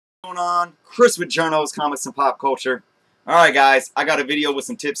Going on? Chris with Journos, Comics, and Pop Culture. Alright guys, I got a video with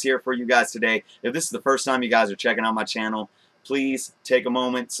some tips here for you guys today. If this is the first time you guys are checking out my channel, please take a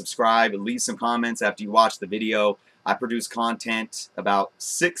moment, subscribe, and leave some comments after you watch the video. I produce content about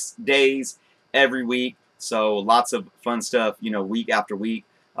 6 days every week, so lots of fun stuff, week after week.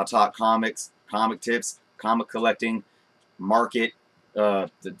 I'll talk comics, comic tips, comic collecting, market, the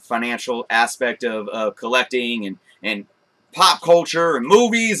financial aspect of collecting, and pop culture and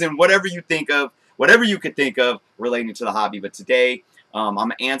movies and whatever you could think of relating to the hobby. But today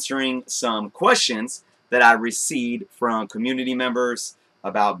I'm answering some questions that I received from community members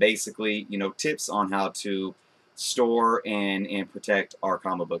about basically tips on how to store and protect our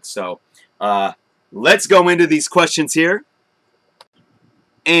comic books. So let's go into these questions here.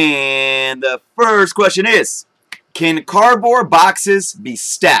 And the first question is, can cardboard boxes be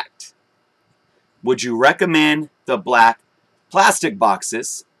stacked? Would you recommend the black plastic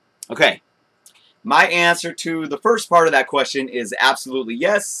boxes? Okay, my answer to the first part of that question is absolutely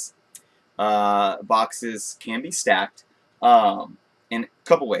yes. Boxes can be stacked in a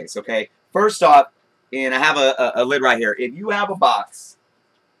couple ways. Okay, first off, and I have a lid right here. If you have a box,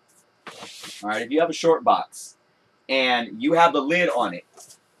 all right, if you have a short box and you have the lid on it,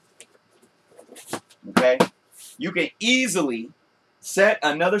 okay, you can easily set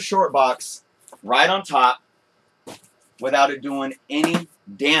another short box right on top without it doing any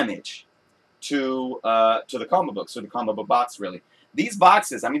damage to the comic books, or the comic book box, really. These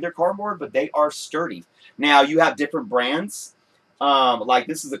boxes, I mean, they're cardboard, but they are sturdy. Now, you have different brands. Like,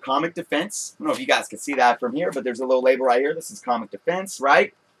 this is a Comic Defense. I don't know if you guys can see that from here, but there's a little label right here. This is Comic Defense,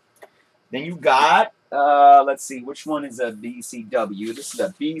 right? Then you got, let's see, which one is a BCW? This is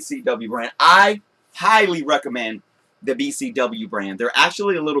a BCW brand. I highly recommend the BCW brand. They're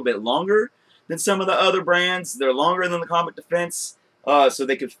actually a little bit longer than some of the other brands. They're longer than the Comic Defense, so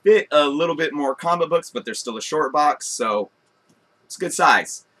they could fit a little bit more comic books, but they're still a short box, so it's a good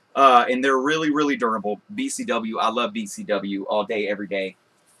size. And they're really, really durable. BCW, I love BCW all day, every day.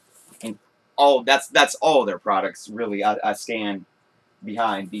 And that's all their products, really. I stand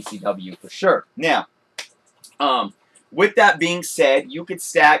behind BCW for sure. Now, with that being said, you could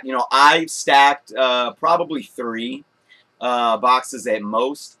stack, I've stacked probably 3 boxes at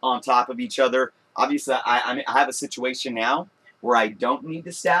most on top of each other. Obviously, I have a situation now where I don't need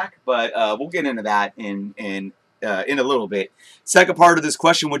to stack, but we'll get into that in a little bit. Second part of this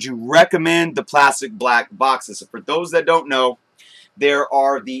question, would you recommend the plastic black boxes? So for those that don't know, there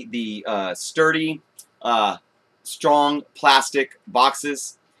are the sturdy, strong plastic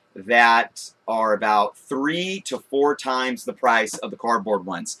boxes that are about 3 to 4 times the price of the cardboard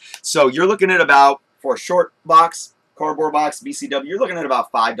ones. So you're looking at about, for a short box, cardboard box, BCW, you're looking at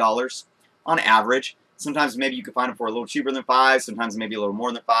about $5 on average. Sometimes maybe you can find them for a little cheaper than $5, sometimes maybe a little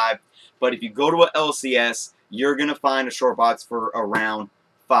more than $5. But if you go to a LCS, you're going to find a short box for around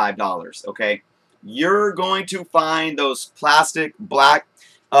 $5, okay? You're going to find those plastic black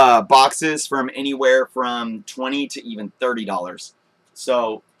boxes from anywhere from $20 to even $30.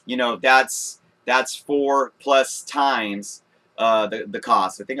 So, that's 4+ times the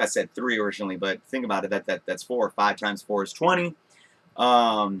cost. I think I said 3 originally, but think about it. That's 4. 5 times 4 is 20.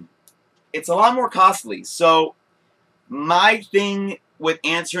 It's a lot more costly. So my thing with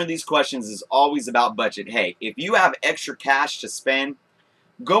answering these questions is always about budget. Hey, if you have extra cash to spend,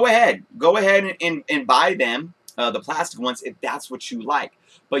 go ahead and buy them, the plastic ones, if that's what you like.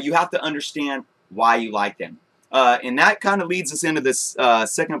 But you have to understand why you like them. And that kind of leads us into this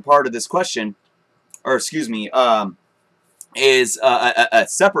second part of this question, or excuse me, is a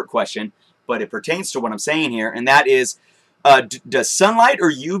separate question, but it pertains to what I'm saying here, and that is, does sunlight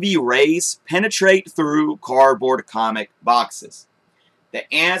or UV rays penetrate through cardboard comic boxes?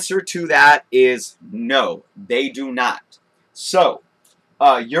 The answer to that is no, they do not. So,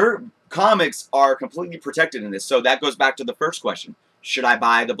 your comics are completely protected in this. So that goes back to the first question. Should I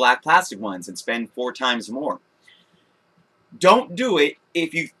buy the black plastic ones and spend 4 times more? Don't do it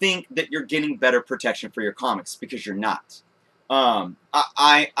if you think that you're getting better protection for your comics, because you're not. I'm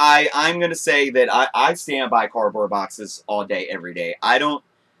going to say that I stand by cardboard boxes all day, every day. I don't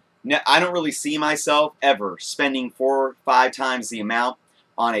really see myself ever spending 4 or 5 times the amount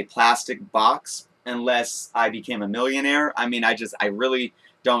on a plastic box unless I became a millionaire. I mean, I really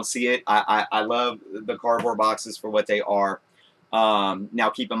don't see it. I love the cardboard boxes for what they are. Now,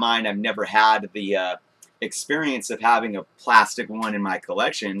 keep in mind, I've never had the experience of having a plastic one in my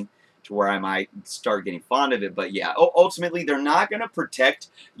collection to where I might start getting fond of it. But yeah, ultimately, they're not going to protect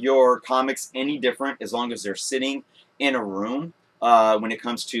your comics any different as long as they're sitting in a room when it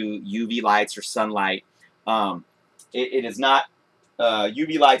comes to UV lights or sunlight. It is not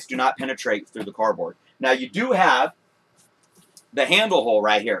UV lights do not penetrate through the cardboard. Now you do have the handle hole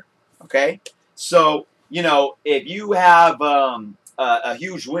right here, okay? So, you know, if you have a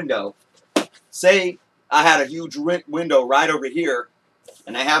huge window, say I had a huge window right over here,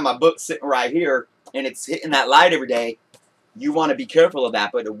 and I have my book sitting right here, and it's hitting that light every day, you want to be careful of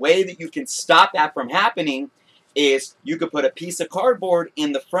that. But the way that you can stop that from happening is you could put a piece of cardboard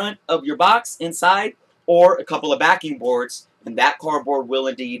in the front of your box inside, or a couple of backing boards, and that cardboard will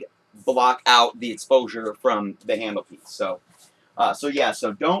indeed block out the exposure from the handle piece. So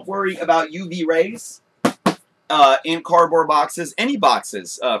don't worry about UV rays in cardboard boxes, any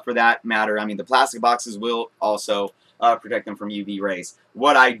boxes for that matter. I mean, the plastic boxes will also protect them from UV rays.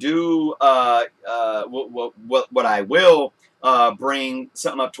 What I do, what I will bring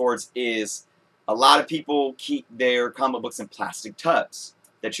something up towards is a lot of people keep their comic books in plastic tubs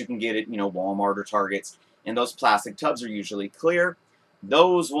that you can get at, you know, Walmart or Targets, and those plastic tubs are usually clear.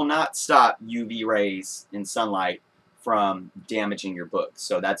 Those will not stop UV rays and sunlight from damaging your book.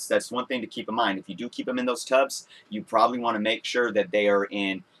 So that's one thing to keep in mind. If you do keep them in those tubs, you probably want to make sure that they are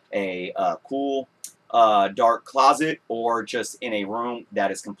in a cool, dark closet, or just in a room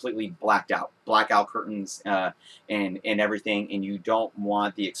that is completely blacked out. Blackout curtains and everything, and you don't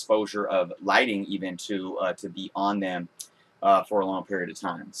want the exposure of lighting even to be on them for a long period of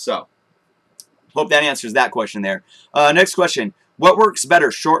time. So, hope that answers that question there. Next question. What works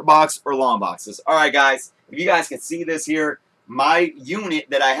better, short box or long boxes? All right, guys. If you guys can see this here, my unit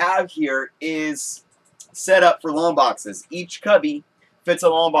that I have here is set up for long boxes. Each cubby fits a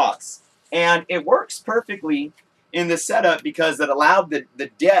long box. And it works perfectly in this setup because it allowed the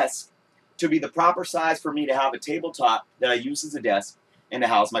desk to be the proper size for me to have a tabletop that I use as a desk and to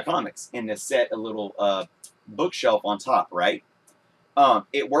house my comics, and to set a little bookshelf on top, right?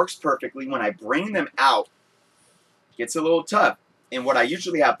 It works perfectly. When I bring them out, it gets a little tough. And what I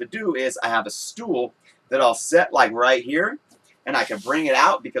usually have to do is I have a stool that I'll set like right here, and I can bring it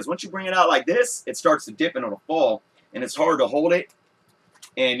out, because once you bring it out like this, it starts to dip and it'll fall, and it's hard to hold it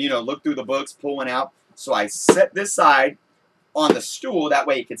and, you know, look through the books, pulling out. So I set this side on the stool, that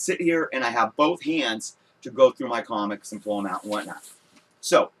way it can sit here and I have both hands to go through my comics and pull them out and whatnot.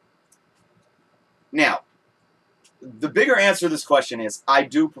 So, now, the bigger answer to this question is I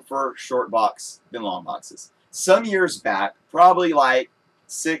do prefer short box than long boxes. Some years back, probably like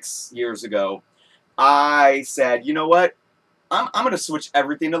 6 years ago, I said, you know what, I'm going to switch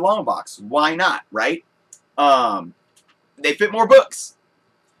everything to long box. Why not, right? They fit more books.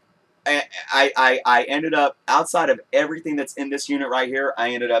 I ended up, outside of everything that's in this unit right here,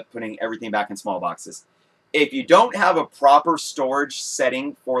 I ended up putting everything back in small boxes. If you don't have a proper storage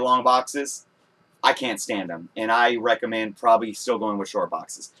setting for long boxes, I can't stand them. And I recommend probably still going with short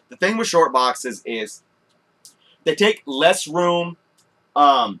boxes. The thing with short boxes is they take less room,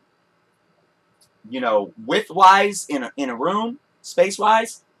 you know, width-wise in a room,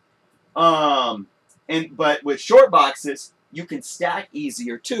 space-wise. But with short boxes, you can stack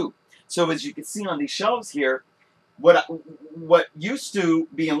easier too. So as you can see on these shelves here, what used to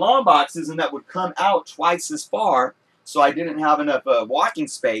be in long boxes, and that would come out twice as far, so I didn't have enough walking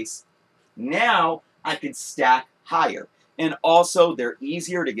space, now I can stack higher. And also, they're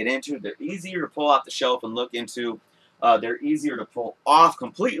easier to get into. They're easier to pull off the shelf and look into. They're easier to pull off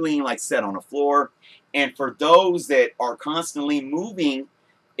completely, like set on a floor. And for those that are constantly moving,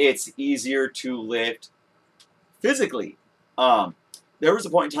 it's easier to lift physically. There was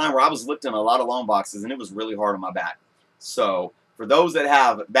a point in time where I was lifting a lot of long boxes, and it was really hard on my back. So for those that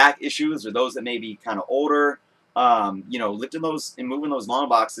have back issues, or those that may be kind of older, you know, lifting those and moving those long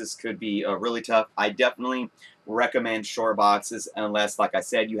boxes could be really tough. I definitely recommend short boxes, unless, like I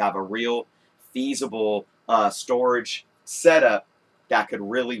said, you have a real feasible storage setup that could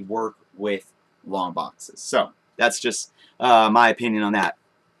really work with long boxes. So that's just my opinion on that.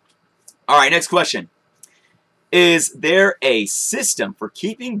 All right, next question. Is there a system for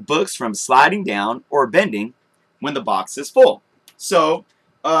keeping books from sliding down or bending when the box is full? So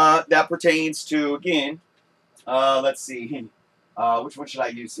that pertains to, again, let's see, which one should I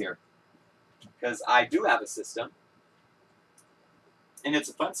use here? Because I do have a system, and it's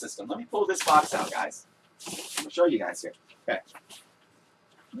a fun system. Let me pull this box out, guys. I'm going to show you guys here. Okay.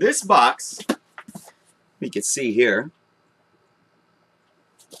 This box, we can see here,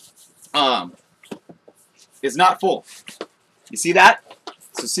 is not full. You see that?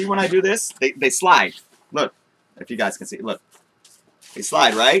 So see when I do this, they slide. Look, if you guys can see, look. They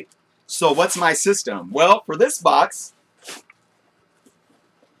slide, right? So what's my system? Well, for this box,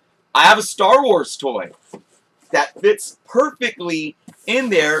 I have a Star Wars toy that fits perfectly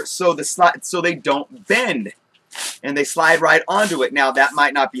in there, so they don't bend. and they slide right onto it. Now, that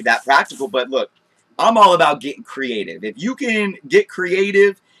might not be that practical, but look, I'm all about getting creative. If you can get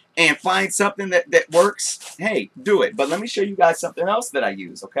creative and find something that works, hey, do it. But let me show you guys something else that I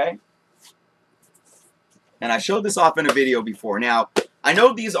use, okay? And I showed this off in a video before. Now, I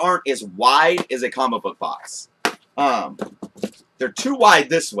know these aren't as wide as a comic book box. They're too wide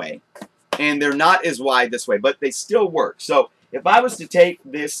this way, and they're not as wide this way, but they still work. So if I was to take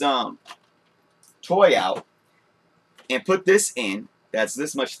this toy out and put this in, that's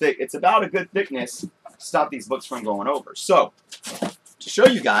this much thick, it's about a good thickness to stop these books from going over. So, to show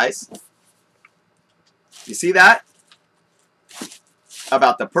you guys, you see that?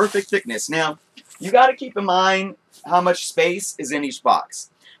 About the perfect thickness. Now, you got to keep in mind how much space is in each box.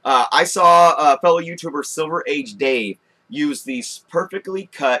 I saw fellow YouTuber Silver Age Dave use these perfectly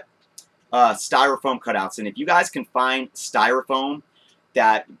cut styrofoam cutouts. And if you guys can find styrofoam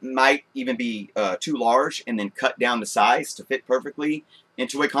that might even be too large and then cut down the size to fit perfectly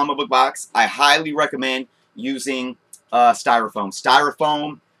into a comic book box, I highly recommend using styrofoam.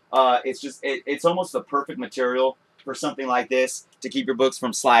 Styrofoam, it's almost the perfect material for something like this to keep your books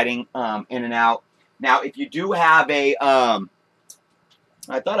from sliding in and out. Now, if you do have a,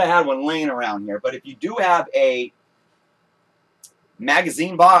 I thought I had one laying around here, but if you do have a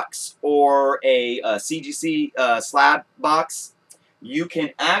magazine box or a CGC slab box, you can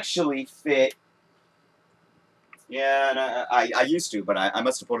actually fit, yeah, I used to, but I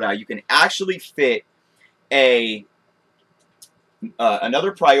must have pulled it out. You can actually fit a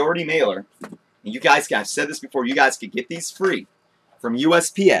another priority mailer. And you guys, I've said this before, you guys could get these free from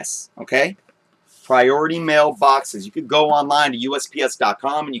USPS, okay? Priority mail boxes. You could go online to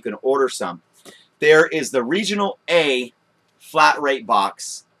USPS.com and you can order some. There is the Regional A flat rate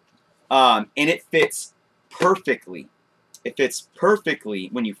box, and it fits perfectly. It fits perfectly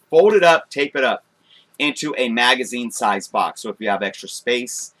when you fold it up, tape it up into a magazine size box. So if you have extra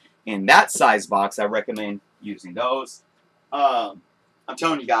space in that size box, I recommend using those. I'm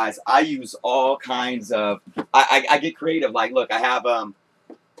telling you guys, I use all kinds of, I get creative. Like, look, I have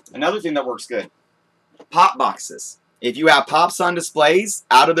another thing that works good. Pop boxes. If you have pops on displays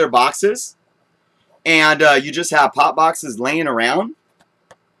out of their boxes, and you just have pop boxes laying around,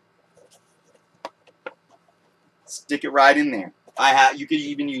 stick it right in there. You could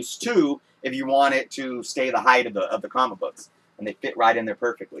even use two if you want it to stay the height of the comic books, and they fit right in there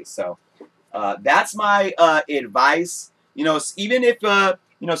perfectly. So that's my advice. You know, even if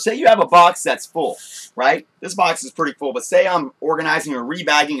you know, say you have a box that's full, right? This box is pretty full, but say I'm organizing or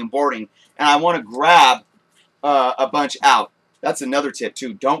rebagging and boarding, and I want to grab a bunch out. That's another tip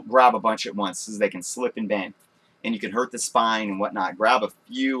too. Don't grab a bunch at once, because they can slip and bend, and you can hurt the spine and whatnot. Grab a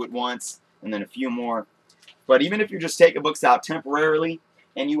few at once, and then a few more. But even if you're just taking books out temporarily,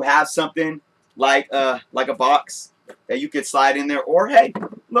 and you have something like a box that you could slide in there, or hey,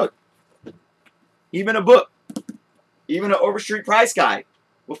 look, even a book, even an Overstreet price guide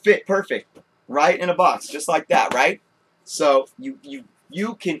will fit perfect right in a box, just like that, right? So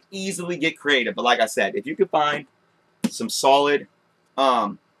you can easily get creative. But like I said, if you could find some solid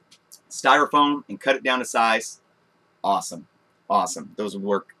styrofoam and cut it down to size, awesome. Awesome. Those would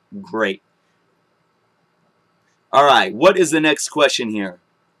work great. All right, what is the next question here?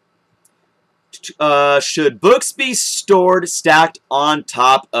 Should books be stored stacked on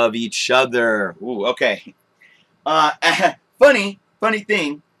top of each other? Ooh, okay. Funny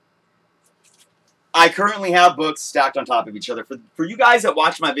thing. I currently have books stacked on top of each other. For you guys that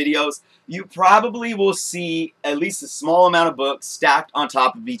watch my videos, you probably will see at least a small amount of books stacked on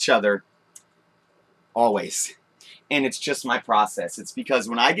top of each other always. And it's just my process. It's because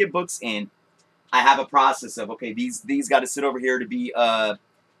when I get books in, I have a process of, okay, these got to sit over here to be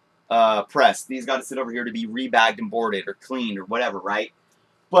pressed. These got to sit over here to be rebagged and boarded or cleaned or whatever, right?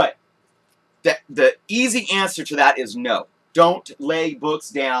 But the easy answer to that is no. Don't lay books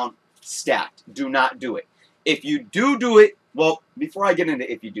down stacked. Do not do it. If you do it, well, before I get into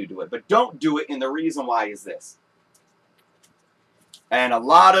if you do it, but don't do it, and the reason why is this. And a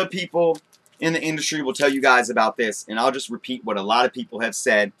lot of people in the industry will tell you guys about this, and I'll just repeat what a lot of people have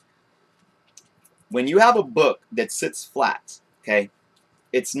said. When you have a book that sits flat, okay,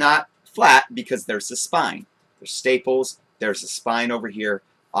 it's not flat because there's a spine. There's staples. There's a spine over here.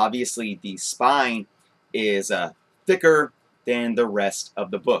 Obviously, the spine is thicker than the rest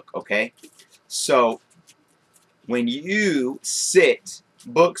of the book, okay? So, when you sit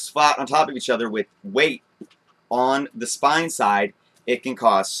books flat on top of each other with weight on the spine side, it can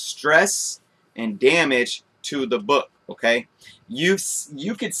cause stress and damage to the book, okay? You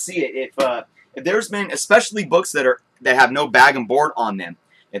could see it if there's been, especially books that have no bag and board on them.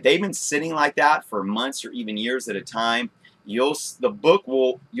 If they've been sitting like that for months or even years at a time, you'll see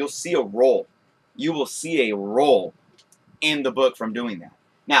a roll. You will see a roll in the book from doing that.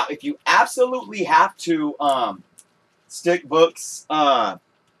 Now, if you absolutely have to stick books,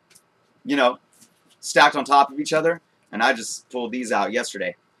 you know, stacked on top of each other, and I just pulled these out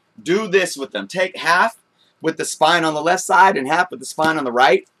yesterday. Do this with them. Take half with the spine on the left side and half with the spine on the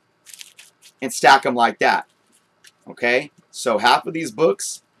right, and stack them like that. Okay? So half of these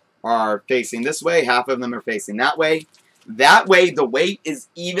books are facing this way, half of them are facing that way. That way the weight is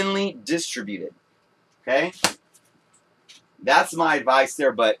evenly distributed. Okay? That's my advice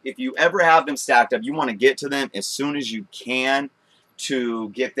there, but if you ever have them stacked up, you want to get to them as soon as you can to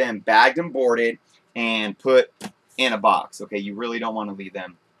get them bagged and boarded and put in a box. Okay, you really don't want to leave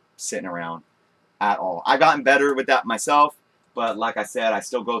them sitting around at all. I've gotten better with that myself, but like I said, I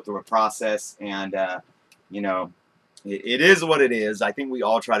still go through a process, and you know, it is what it is. I think we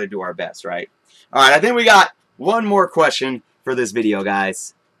all try to do our best, right? All right, I think we got one more question for this video,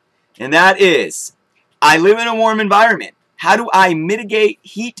 guys, and that is, I live in a warm environment. How do I mitigate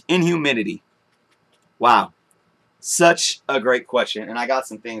heat and humidity? Wow, such a great question, and I got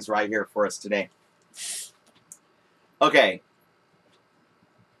some things right here for us today. Okay,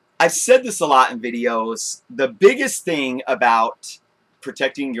 I've said this a lot in videos. The biggest thing about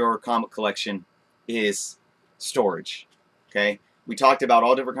protecting your comic collection is storage. Okay, we talked about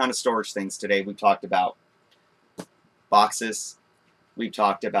all different kinds of storage things today. We talked about boxes. We've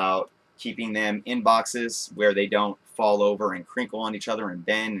talked about keeping them in boxes where they don't fall over and crinkle on each other and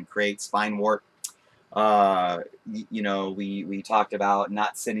bend and create spine warp. You know, we talked about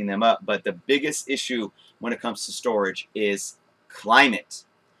not setting them up, but the biggest issue when it comes to storage is climate.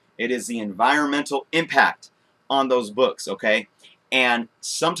 It is the environmental impact on those books, okay? And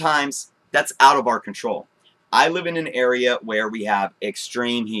sometimes that's out of our control. I live in an area where we have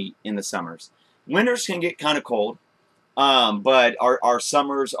extreme heat in the summers. Winters can get kind of cold, but our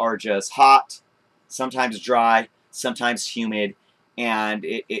summers are just hot, sometimes dry, sometimes humid, and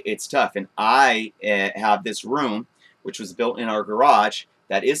it's tough. And I have this room, which was built in our garage,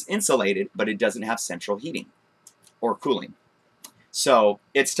 that is insulated, but it doesn't have central heating or cooling. So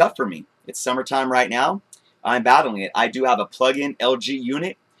it's tough for me. It's summertime right now. I'm battling it. I do have a plug-in LG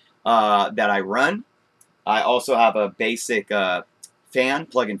unit that I run. I also have a basic fan,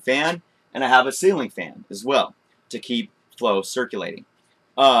 plug-in fan, and I have a ceiling fan as well to keep flow circulating.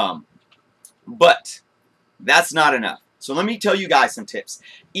 But that's not enough. So let me tell you guys some tips.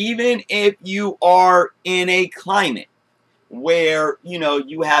 Even if you are in a climate where, you know,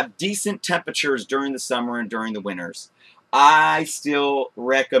 you have decent temperatures during the summer and during the winters, I still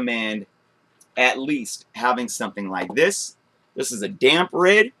recommend at least having something like this. This is a damp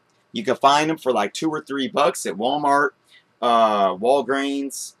rid. You can find them for like $2 or $3 at Walmart,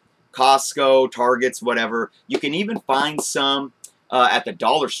 Walgreens, Costco, Targets, whatever. You can even find some at the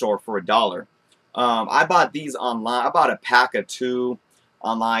dollar store for $1. I bought these online. I bought a pack of 2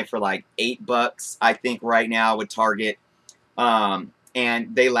 online for like $8, I think, right now with Target. And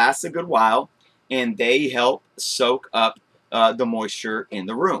they last a good while, and they help soak up the moisture in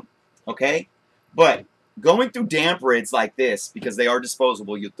the room. Okay? But going through damp rids like this, because they are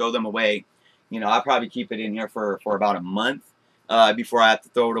disposable, you throw them away. You know, I probably keep it in here for about a month before I have to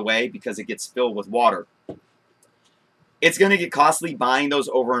throw it away because it gets filled with water. It's going to get costly buying those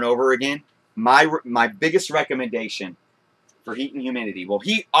over and over again. My biggest recommendation for heat and humidity. Well,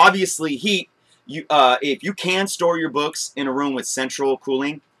 heat, obviously heat. If you can store your books in a room with central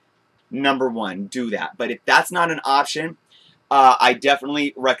cooling, #1, do that. But if that's not an option, I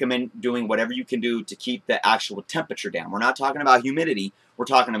definitely recommend doing whatever you can do to keep the actual temperature down. We're not talking about humidity. We're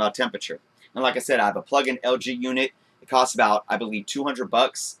talking about temperature. And like I said, I have a plug-in LG unit. It costs about, I believe,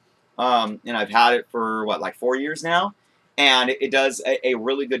 $200. And I've had it for, what, like 4 years now? And it does a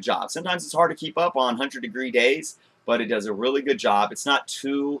really good job. Sometimes it's hard to keep up on 100-degree days, but it does a really good job. It's not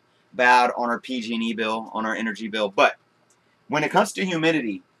too bad on our PG&E bill, on our energy bill. But when it comes to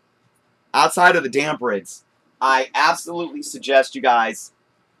humidity, outside of the damp rids, I absolutely suggest you guys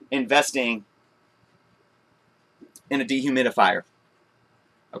investing in a dehumidifier.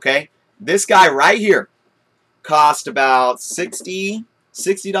 Okay? This guy right here cost about $60,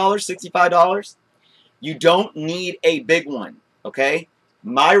 $65. You don't need a big one. Okay?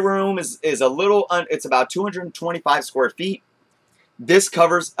 My room is a little, it's about 225 square feet. This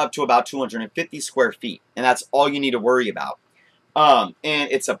covers up to about 250 square feet. And that's all you need to worry about. And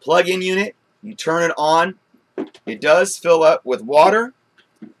it's a plug-in unit. You turn it on. It does fill up with water.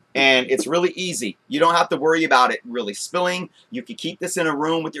 And it's really easy. You don't have to worry about it really spilling. You can keep this in a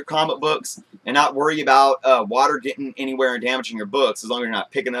room with your comic books and not worry about water getting anywhere and damaging your books, as long as you're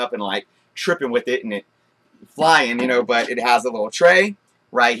not picking up and like tripping with it and it flying, you know. But it has a little tray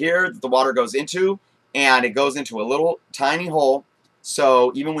right here that the water goes into, and it goes into a little tiny hole,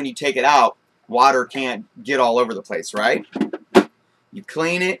 so even when you take it out, water can't get all over the place, right? You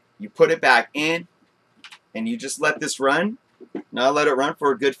clean it, you put it back in, and you just let this run. Now let it run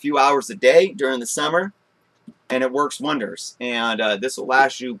for a good few hours a day during the summer, and it works wonders. And this will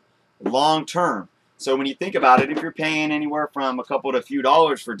last you long term. So when you think about it, if you're paying anywhere from a couple to a few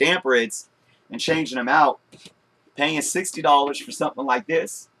dollars for damp rids and changing them out, paying $60 for something like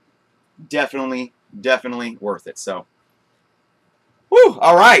this, definitely worth it. So, whew,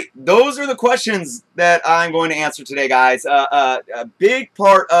 all right, those are the questions that I'm going to answer today, guys. A big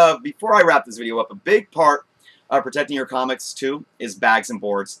part of, before I wrap this video up, a big part protecting your comics too is bags and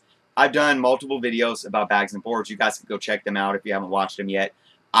boards. I've done multiple videos about bags and boards. You guys can go check them out if you haven't watched them yet.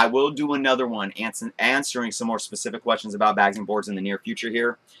 I will do another one answering some more specific questions about bags and boards in the near future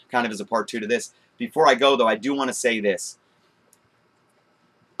here, kind of as a part 2 to this. Before I go though, I do want to say this.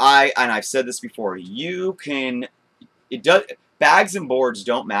 I've said this before. Bags and boards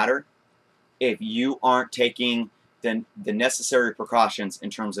don't matter if you aren't taking the necessary precautions in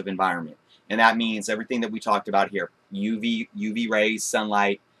terms of environment. And that means everything that we talked about here: UV rays,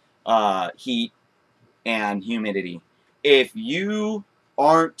 sunlight, heat, and humidity. If you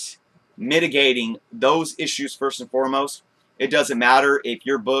aren't mitigating those issues first and foremost, it doesn't matter if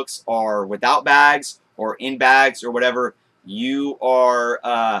your books are without bags or in bags or whatever. You are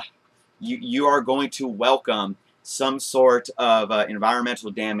going to welcome some sort of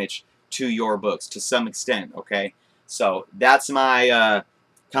environmental damage to your books to some extent. Okay, so that's my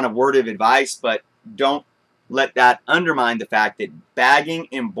kind of word of advice, but don't let that undermine the fact that bagging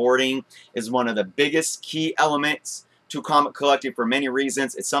and boarding is one of the biggest key elements to comic collecting for many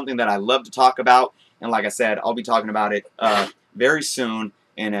reasons. It's something that I love to talk about, and like I said, I'll be talking about it very soon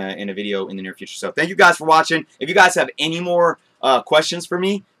in a video in the near future. So thank you guys for watching. If you guys have any more questions for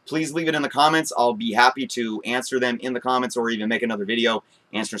me, please leave it in the comments. I'll be happy to answer them in the comments, or even make another video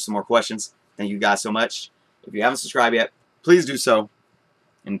answering some more questions. Thank you guys so much. If you haven't subscribed yet, please do so.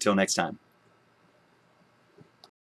 Until next time.